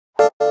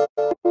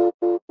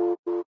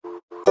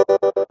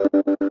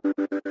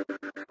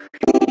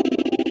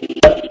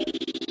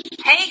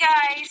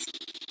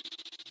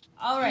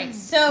All right,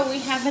 so we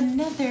have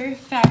another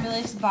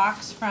fabulous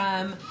box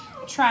from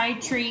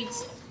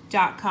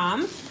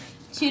TryTreats.com.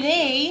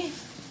 Today,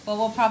 well,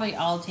 we'll probably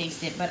all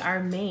taste it, but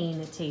our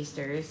main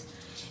tasters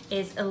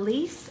is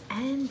Elise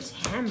and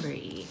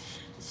Tambry.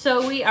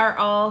 So we are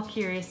all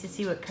curious to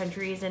see what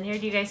country is in here.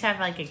 Do you guys have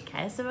like a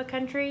guess of a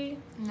country?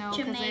 No,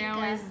 because they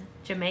always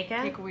Jamaica?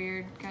 pick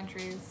weird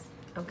countries.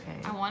 Okay.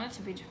 I want it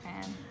to be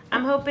Japan.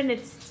 I'm hoping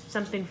it's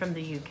something from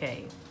the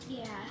UK.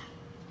 Yeah.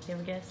 You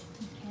have a guess?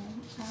 Okay.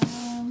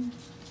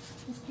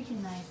 Let's pick a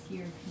nice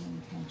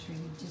European country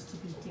just to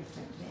be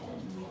different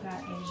then. We've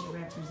got Asia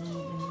represented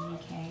in the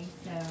UK,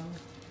 so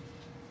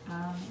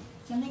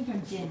something from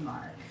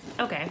Denmark.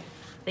 Okay.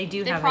 They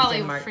do They have a probably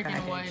Denmark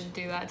freaking package. would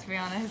do that, to be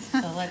honest.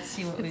 So let's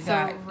see what we It's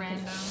got. so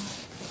random.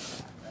 Let's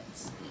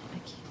see.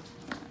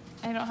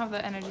 I don't have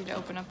the energy to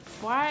open up.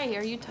 Why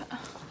are you?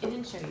 It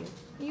didn't show you.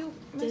 You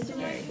There's missed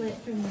a it. slit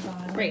from the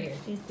bottom. Right here.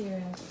 Is there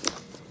a...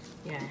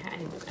 Yeah,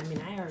 I mean,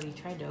 I already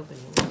tried to open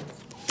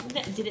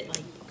it. Did it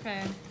like,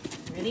 Okay.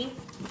 ready?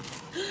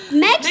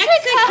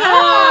 Mexico!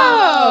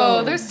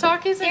 Oh, there's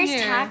Takis in There's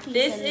here. Takis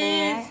This in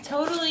there. is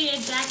totally a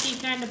Jackie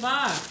kind of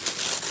box.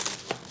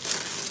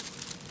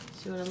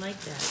 She would have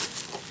liked that.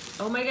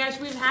 Oh my gosh,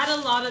 we've had a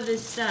lot of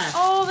this stuff.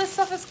 Oh, this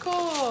stuff is cool.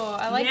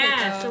 I like it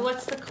Yeah, though. so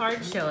what's the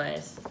card show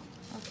us?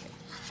 Okay.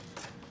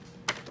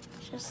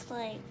 Just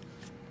like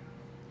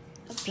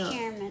a So-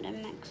 pyramid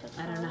in Mexico.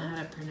 I don't know how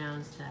to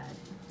pronounce that.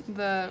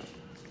 The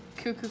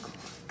cuckoo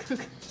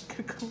clan.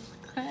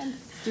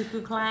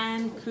 Cuckoo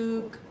Clan,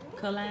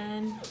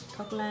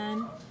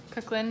 Cookland.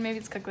 Cooklin, maybe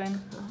it's Cooklin.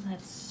 Oh,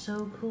 that's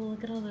so cool.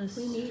 Look at all those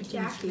We need freaking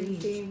Jackie.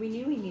 trees. See, we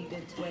knew we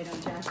needed to wait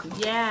on Jackie.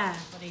 Yeah.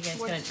 What are you guys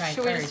What- going to try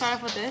Should we just first? start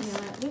off with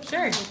this?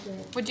 Sure.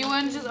 Would you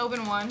want to just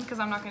open one? Because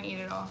I'm not going to eat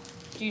it all.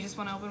 Do you just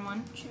want to open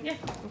one? Yeah.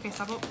 Okay,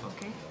 stop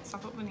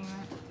opening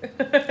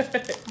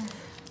that.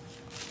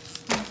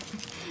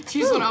 Do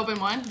you just want to open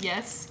one?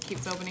 Yes.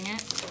 Keeps opening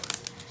it.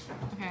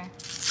 Okay.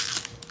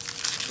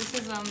 This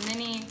is a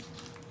mini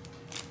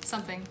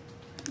something.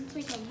 It's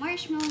like a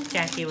marshmallow.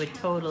 Jackie would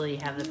totally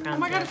have the Oh pound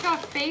my god, cake. it's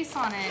got a face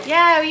on it.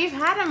 Yeah, we've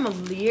had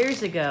them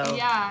years ago.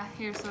 Yeah,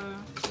 here, so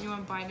you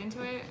want to bite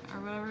into it or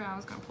whatever? I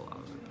was going to pull out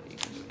of it, but you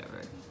can do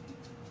whatever.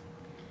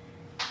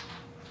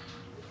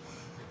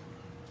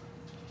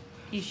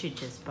 You should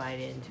just bite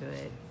into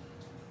it.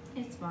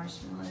 It's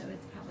marshmallow.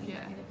 It's probably Yeah.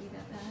 not going to be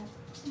that bad.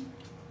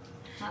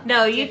 Not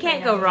No, that you different,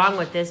 can't go I mean. wrong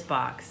with this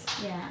box.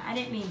 Yeah, I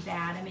didn't mean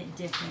bad. I meant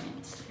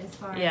different as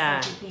far Yeah.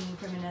 as like it being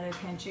from another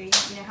country.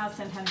 You know how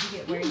sometimes you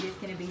get worried it's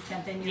going to be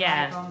something. You're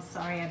Yeah. like, oh, I'm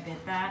sorry, I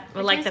bit that.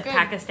 Well, It like the tastes good.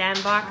 Pakistan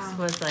box Um,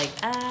 was like,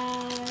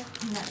 I'm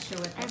not sure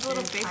what It that has a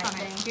little is, face I on it,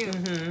 think. too.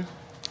 mm-hmm.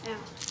 Yeah.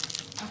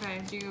 Okay,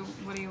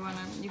 what do you want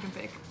to, you can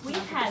pick. We've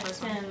I'll pick the had first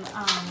some, one.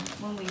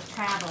 when we've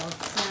traveled,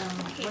 some,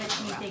 what do you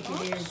think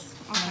it is?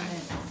 Okay.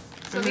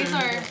 So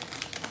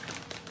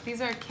Mm-hmm. these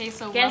are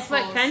queso Guess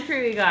waffles. what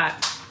country we got?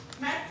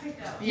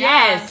 Mexico.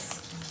 Yes.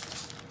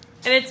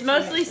 And it's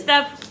mostly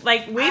stuff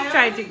like we've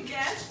tried to. I only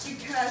guessed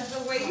because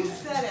the way you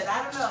said it.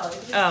 I don't know. It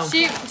just- Oh.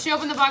 She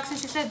opened the box and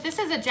she said, this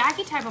is a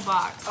Jackie type of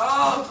box.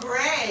 Oh,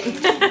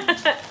 great.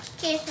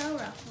 Queso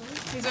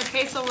ruffles. These are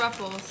queso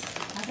ruffles.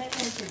 I bet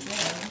those are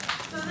good.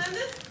 So then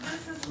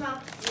this is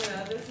not,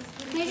 this is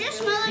pretty They just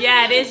good. smell like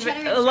Yeah, it is.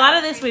 cheddar A lot of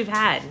sour this cream. we've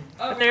had,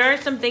 but there are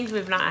some things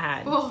we've not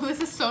had. Oh, this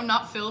is so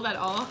not filled at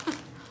all.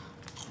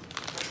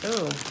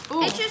 Ooh.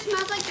 Ooh, It just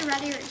smells like the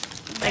Like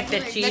the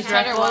regular cheese the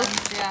cheddar ruffles?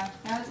 ones, yeah.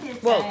 I was going to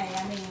Whoa. say, I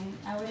mean,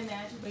 I would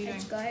imagine. What are you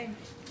It's doing?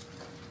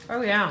 good.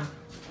 Oh yeah,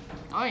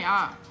 Oh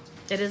yeah.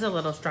 it is a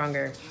little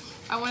stronger.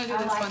 I want to do I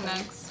this like one them.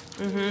 next.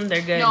 Mm-hmm.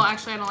 They're good. No,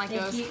 actually I don't like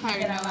They're those. cute, I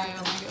already but I know that I like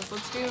don't like those.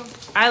 Let's do,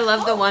 I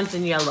love the ones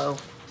in yellow.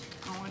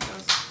 I want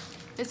those.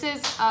 This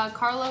is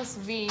Carlos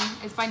V.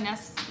 It's by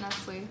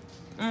Nestle.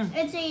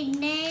 It's a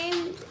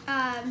named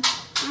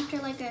after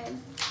like a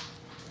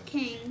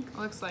king.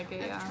 Looks like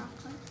it, of yeah.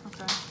 chocolate.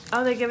 Okay.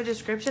 Oh, they give a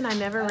description. I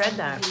never read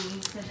that.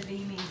 So the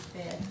V means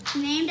fed.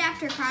 Named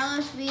after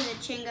Carlos V,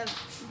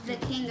 the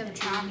king of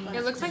chocolate.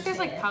 It looks like there's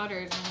like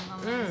powdered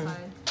on the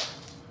inside.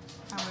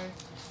 How weird.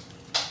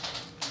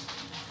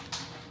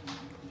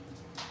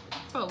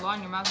 Put a lot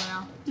in your mouth right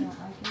now. Don't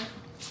like it?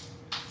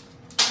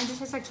 It just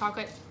tastes like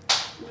chocolate.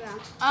 Yeah.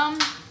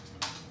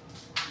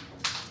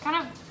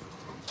 Kind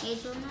of,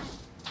 Hazelnut.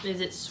 Is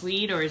it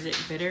sweet or is it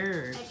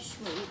bitter? Or? It's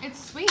sweet. it's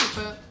sweet,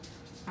 but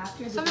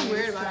After the Something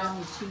very weird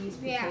about strong cheese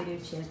Yeah.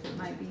 potato chip, it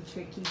might be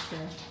tricky to...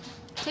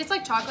 tastes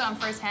like chocolate on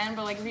first hand,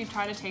 but like if you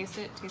try to taste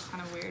it, it tastes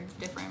kind of weird,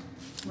 different.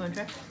 You want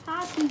to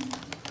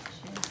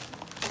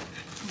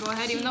Go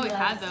ahead, even She though we've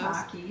had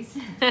loves those. Takis.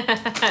 try?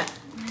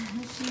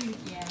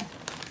 Yeah.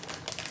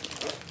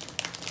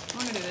 I'm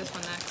gonna do this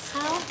one next.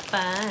 How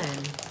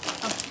fun.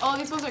 Oh,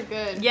 these ones are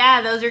good.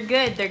 Yeah, those are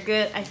good. They're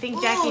good. I think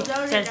Ooh, Jackie those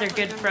are says they're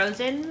definitely good good.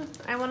 frozen.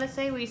 I want to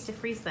say we used to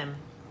freeze them.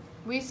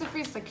 We used to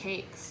freeze the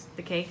cakes.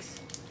 The cakes.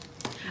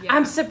 Yeah.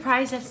 I'm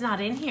surprised that's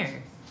not in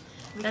here.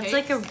 The That's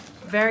cakes? like a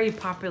very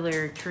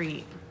popular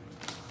treat.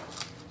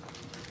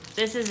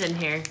 This is in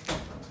here.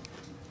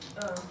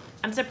 Oh,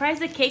 I'm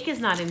surprised the cake is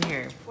not in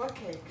here. what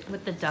cake?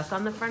 With the duck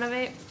on the front of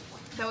it.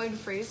 That would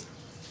freeze.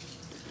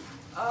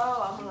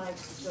 Oh, I'm like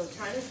still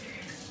trying to.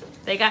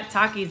 They got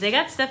Takis. They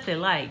got stuff they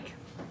like.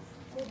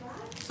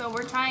 So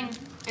we're trying.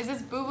 Is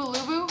this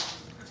Boobaloo?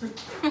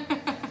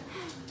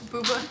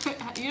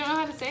 Booba. You don't know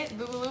how to say it?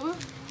 Boobaloo?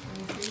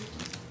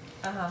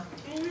 Uh-huh.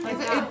 Is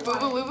it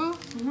Boobaloo?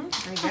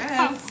 I That guess.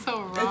 sounds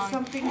so It's wrong.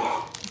 something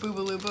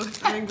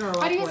Boobaloo. I didn't grow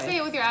up How do you with. say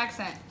it with your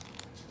accent?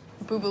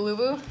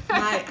 Boobaloo?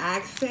 My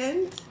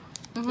accent?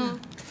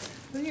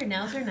 Mm-hmm. Ooh, your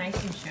nails are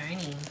nice and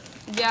shiny.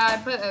 Yeah, I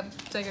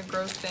put like a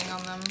gross thing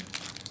on them.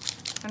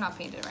 They're not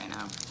painted right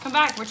now. Come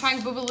back, we're trying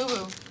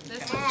Boobaloo.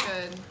 This is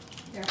good.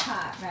 They're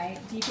hot, right?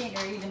 Do you think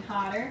they're even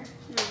hotter?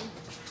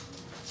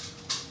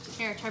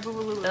 Here, try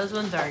Boobaloo. Those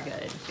ones are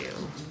good too.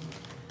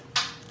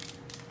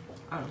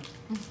 Oh.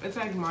 It's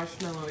like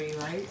marshmallowy,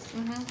 right?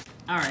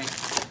 All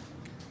right.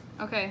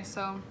 Okay,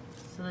 so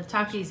So the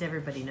Takis,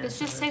 everybody knows. this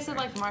just those tasted are.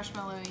 like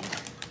marshmallowy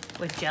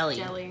with jelly.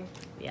 jelly.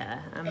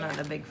 Yeah, I'm not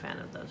a big fan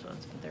of those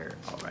ones, but they're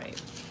all right.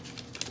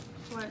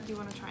 What do you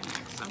want to try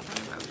next? I'm trying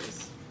to grab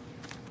this.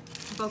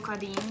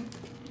 Bocadine.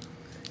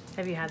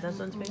 Have you had those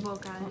ones, babe?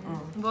 Bocadine.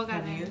 Have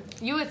Bocadine. you?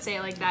 You would say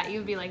it like that. You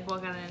would be like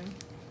Bocadine.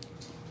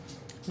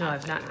 No,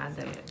 I've not had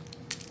them yet.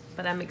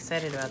 But I'm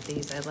excited about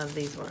these. I love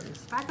these ones.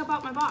 Back up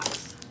out my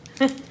box.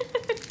 My You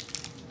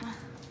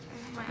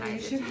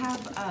eyes should itchy.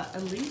 have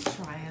Elise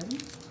try them.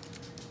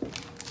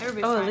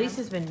 Everybody's Oh, trying Elise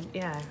them. has been,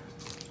 yeah.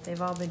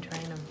 They've all been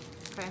trying them.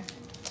 Okay.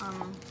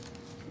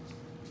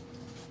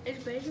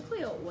 It's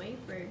basically a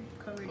wafer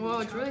covered in Whoa,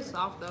 it's really chocolate.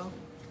 soft though.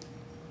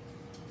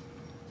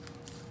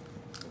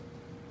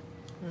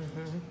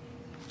 Mm-hmm.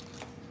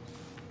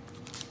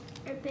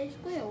 It's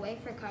basically a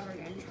wafer covered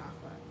in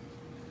chocolate.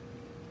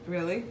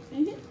 Really?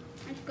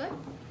 It's good.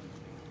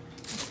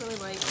 It's really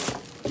like.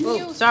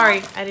 Oh,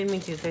 sorry. I didn't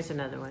mean to. There's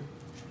another one.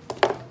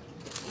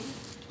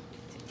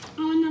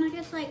 Oh, and then it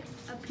gets like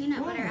a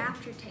peanut butter Whoa.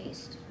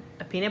 aftertaste.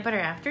 A peanut butter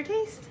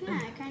aftertaste?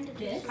 Yeah, it kind of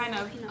This? tastes Kind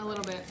like of, peanut a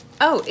little bit.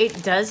 Oh,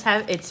 it does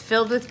have, it's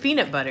filled with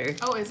peanut butter.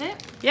 Oh, is it?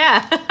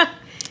 Yeah.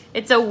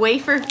 It's a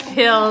wafer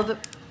filled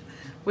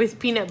with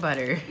peanut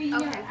butter. But you know,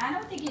 Okay. I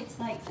don't think it's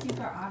like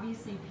super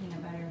obviously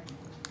peanut butter.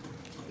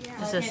 Yeah.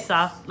 It's Like just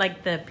soft,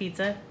 like the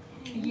pizza.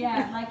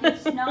 Yeah, like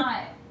it's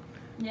not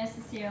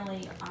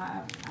necessarily,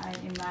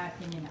 in my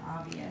opinion,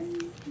 obvious.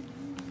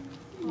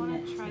 I want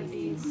Peanut to try tasting.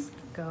 these.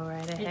 Go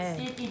right It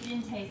ahead.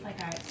 didn't taste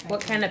like I expected. What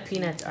kind of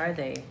peanuts are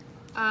they?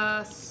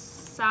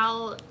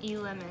 Sal e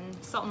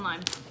lemon, salt and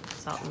lime.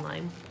 Salt and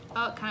lime.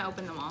 Oh, can I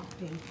open them all?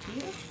 Thank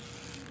you.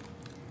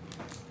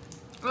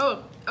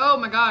 Oh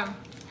my god.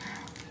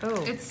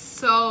 Oh, It's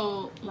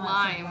so Lots of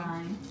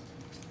lime.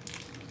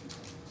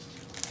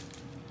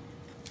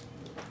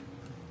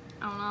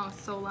 I don't know,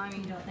 it's so You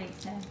limey. don't think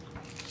so?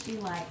 She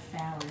likes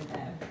sour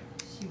though.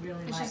 She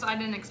really It's likes. just I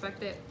didn't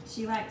expect it.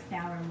 She likes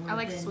sour more I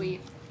like than,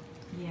 sweet.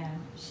 Yeah,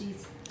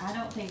 I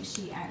don't think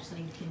she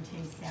actually can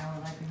taste sour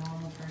like a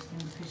normal person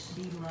because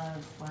she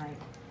loves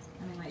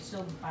like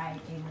she'll bite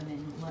a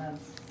lemon,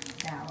 loves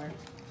sour.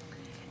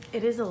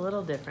 it is a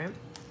little different.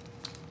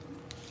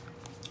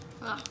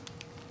 Ugh.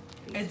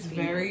 It's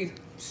very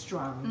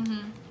strong.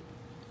 Mm-hmm.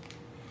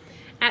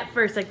 At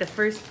first, like the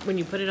first, when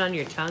you put it on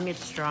your tongue,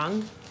 it's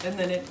strong. And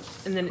then it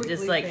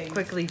Just quickly like fades.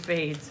 quickly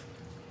fades.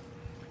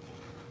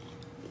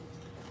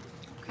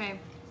 Okay,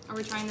 are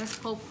we trying this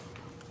pulp?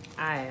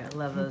 I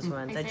love those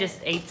ones. Is I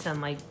just it- ate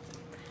some like,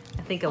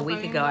 I think a Pulp week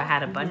onion ago I though?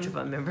 had a bunch of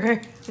them,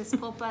 remember? This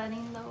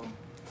pulpadine though.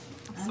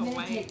 It's I'm so gonna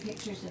white. take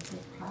pictures of the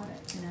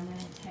product and I'm gonna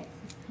text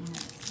this peanut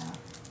stuff.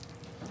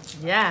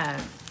 Yeah.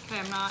 Okay,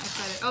 I'm not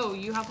excited. Oh,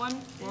 you have one?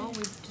 Well,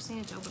 we just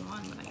needed to open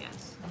one, but I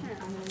guess. I'm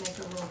gonna make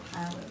a little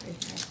pile over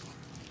here.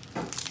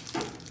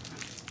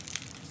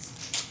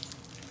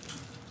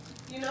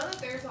 You know that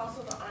there's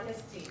also the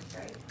honesty,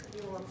 right?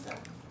 You want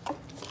some?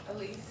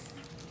 Elise.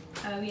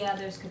 Oh yeah,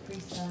 there's Capri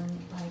Sun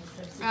like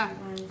substitute Ah,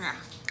 ones. yeah.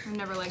 I've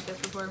never liked this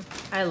before.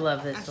 I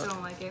love I this still one.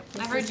 don't like it.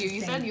 This I heard is you. the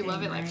You same said you love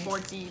thing, it like right?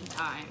 14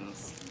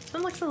 times. This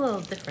one looks a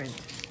little different.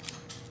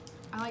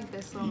 I like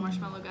this little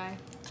marshmallow guy.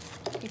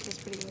 He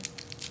tastes pretty good.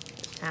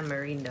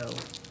 Tamarindo.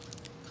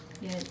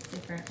 Yeah, it's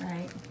different,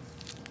 right?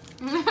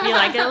 You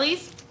like it,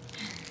 Elise?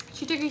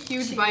 She took a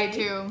huge She bite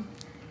ate. too.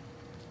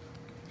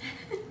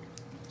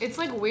 It's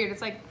like weird.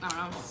 It's like I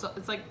don't know. So,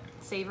 it's like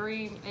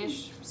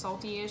savory-ish,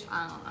 salty-ish.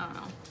 I don't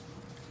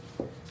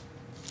know.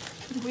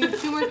 We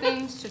have 2 more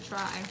things to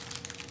try.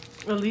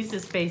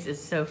 Elise's face is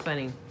so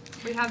funny.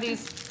 We have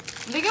these.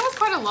 They gave us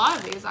quite a lot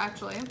of these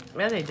actually.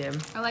 Yeah, they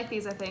did. I like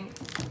these. I think.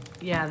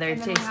 Yeah, their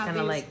And then we taste have kind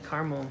of these. like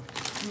caramel.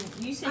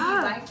 You said Ah,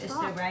 you liked this though,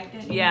 stop. right?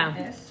 Don't you Yeah. like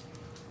this?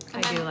 I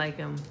And do then, like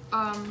them.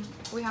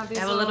 We have these.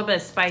 They have a little bit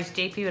of spice.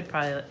 JP would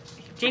probably.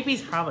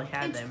 JP's probably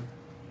had them.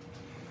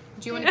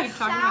 Do you want to keep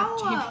talking about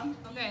sour.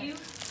 Okay.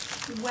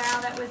 Wow,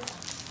 that was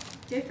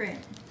different.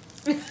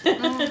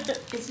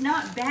 It's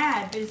not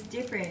bad, but it's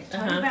different.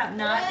 Talk Uh-huh. about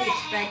not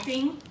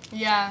expecting.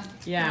 Yeah.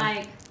 Yeah.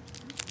 Like,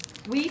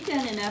 we've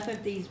done enough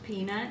of these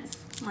peanuts.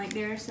 Like,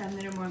 there are some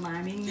that are more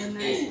liming than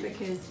this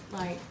because,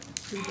 like,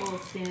 people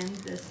send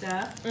the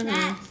stuff.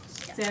 Mhm.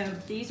 So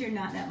these are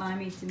not that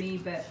limey to me,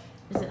 but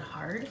Is it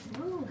hard?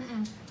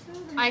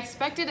 I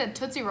expected a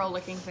Tootsie Roll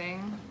looking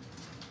thing.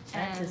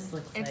 That And just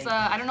looks it's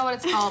like... I don't know what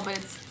it's called, but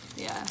it's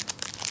yeah.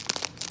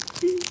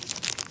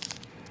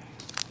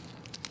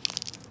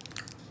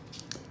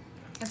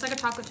 It's like a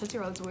chocolate Tootsie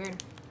Roll. It's weird.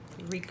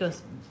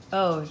 Rico's...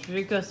 Oh, it's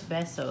Rico's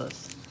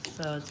Besos.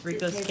 So it's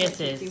Rico's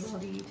Kisses.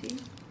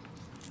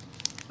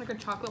 Like a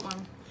chocolate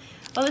one.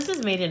 Oh, this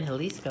is made in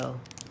Jalisco.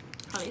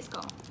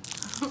 Jalisco.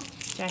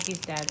 Jackie's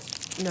dad...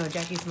 No,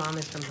 Jackie's mom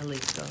is from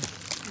Jalisco.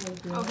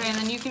 Okay, and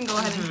then you can go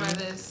ahead and try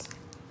this.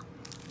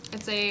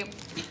 It's a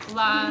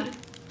La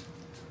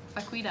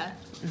Vaquita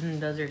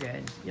Those are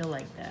good. You'll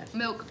like that.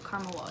 milk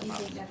caramel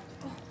lollipop.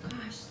 Oh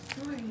gosh,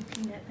 sorry,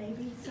 peanut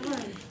baby,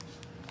 sorry.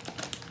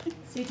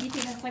 So do you think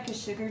that's like a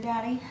sugar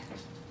daddy?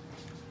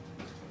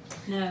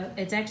 No.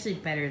 It's actually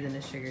better than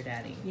a sugar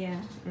daddy. Yeah.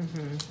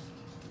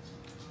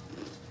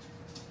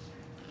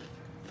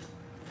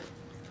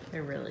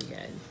 They're really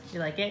good. You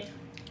like it?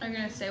 Are you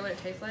gonna say what it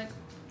tastes like?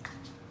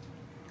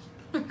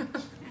 I don't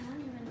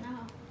even know.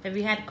 Have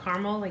you had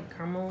caramel? Like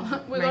caramel?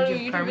 We reminds go to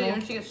a you of YouTube video caramel?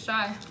 and she gets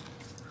shy.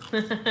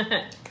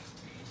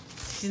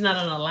 She's not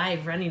on a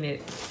live running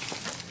it.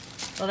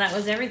 Well, that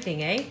was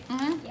everything, eh?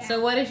 Yeah.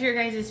 So what is your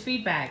guys'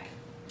 feedback?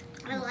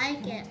 I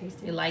like it.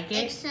 You like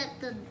it?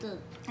 Except the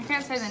I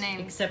can't say the name.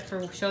 Except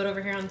for, show it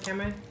over here on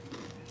camera.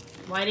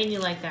 Why didn't you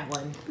like that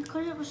one?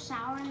 because it was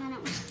sour and then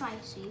it was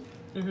spicy.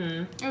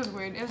 Mm-hmm. It was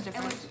weird. It was It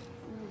different. was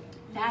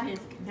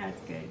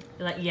That's good.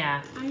 Like,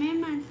 yeah. I made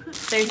my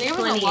There's There was a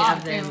plenty lot,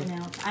 of them. too.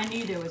 No, I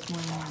knew there was more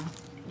than one.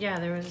 Yeah,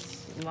 there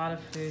was a lot of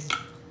food.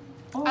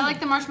 Oh, I like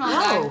the marshmallow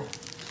Oh! guy.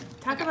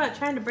 Talk about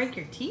trying to break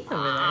your teeth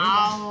over there.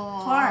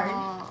 Hard.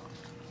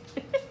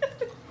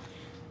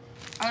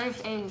 I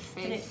just ate his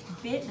but it face.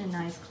 fit in a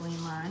nice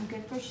clean line.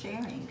 Good for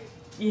sharing.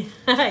 Yeah,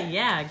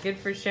 yeah, good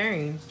for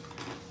sharing.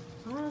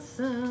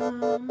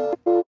 Awesome.